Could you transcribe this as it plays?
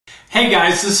Hey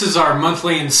guys, this is our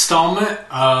monthly installment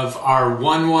of our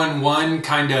 111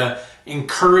 kind of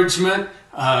encouragement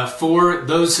for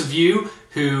those of you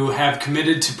who have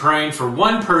committed to praying for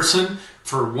one person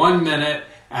for 1 minute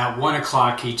at 1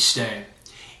 o'clock each day.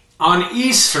 On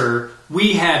Easter,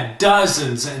 we had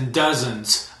dozens and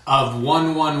dozens of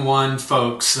 111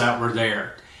 folks that were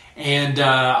there. And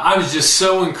I was just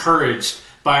so encouraged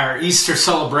by our Easter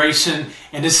celebration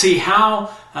and to see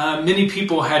how many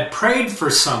people had prayed for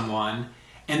someone,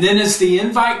 and then as the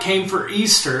invite came for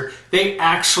Easter, they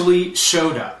actually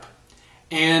showed up.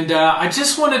 And I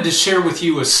just wanted to share with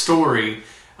you a story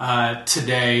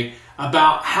today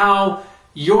about how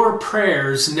your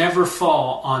prayers never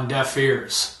fall on deaf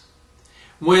ears.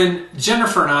 When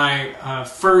Jennifer and I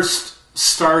first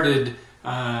started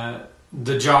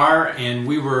the Jar and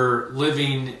we were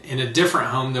living in a different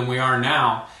home than we are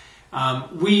now,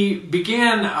 we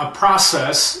began a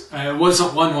process. It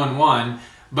wasn't 111,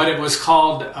 but it was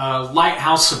called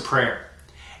Lighthouse of Prayer.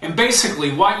 And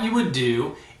basically what you would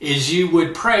do is you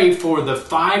would pray for the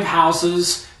 5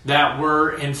 houses that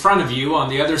were in front of you on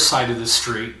the other side of the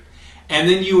street. And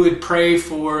then you would pray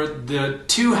for the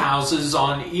 2 houses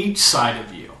on each side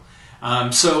of you.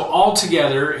 So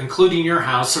altogether, including your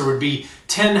house, there would be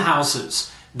 10 houses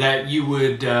that you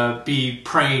would be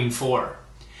praying for.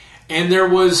 And there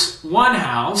was one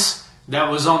house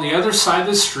that was on the other side of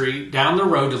the street, down the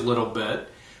road a little bit,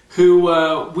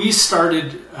 who we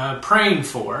started praying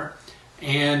for,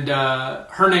 and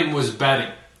her name was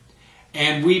Betty.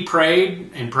 And we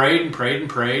prayed and prayed and prayed and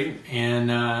prayed and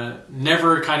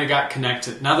never kind of got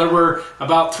connected. Now there were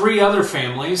about 3 other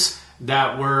families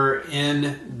that were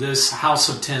in this house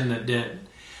of 10 that did.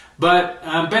 But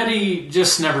Betty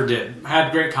just never did.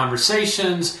 Had great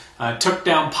conversations, took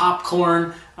down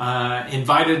popcorn,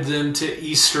 invited them to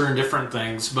Easter and different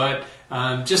things, but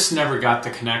just never got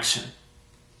the connection.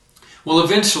 Well,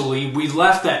 eventually we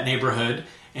left that neighborhood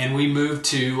and we moved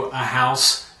to a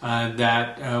house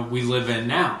that we live in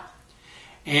now.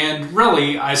 And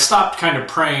really, I stopped kind of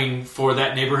praying for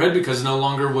that neighborhood because no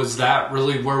longer was that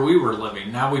really where we were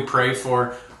living. Now we pray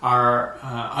for our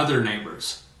other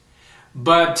neighbors.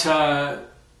 But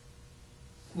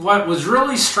what was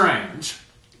really strange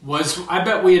was I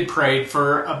bet we had prayed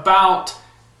for about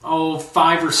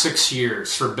 5 or 6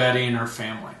 years for Betty and her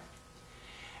family.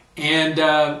 And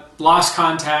lost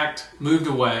contact, moved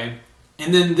away.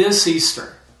 And then this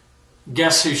Easter,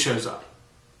 guess who shows up?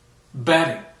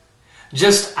 Betty.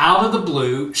 Just out of the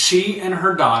blue, she and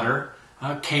her daughter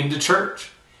came to church.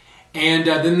 And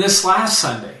then this last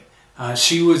Sunday,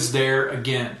 she was there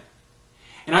again.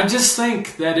 And I just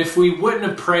think that if we wouldn't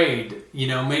have prayed,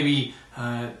 maybe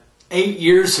 8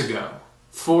 years ago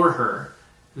for her,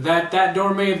 that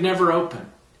door may have never opened.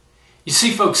 You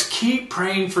see, folks, keep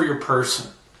praying for your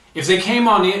person. If they came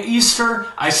on Easter,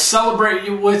 I celebrate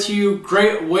with you.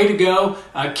 Great, way to go.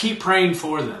 Keep praying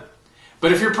for them.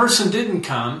 But if your person didn't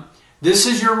come, this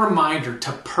is your reminder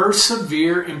to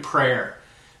persevere in prayer,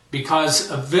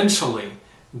 because eventually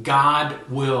God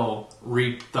will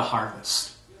reap the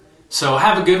harvest. So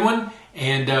have a good one,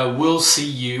 and we'll see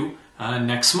you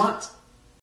next month.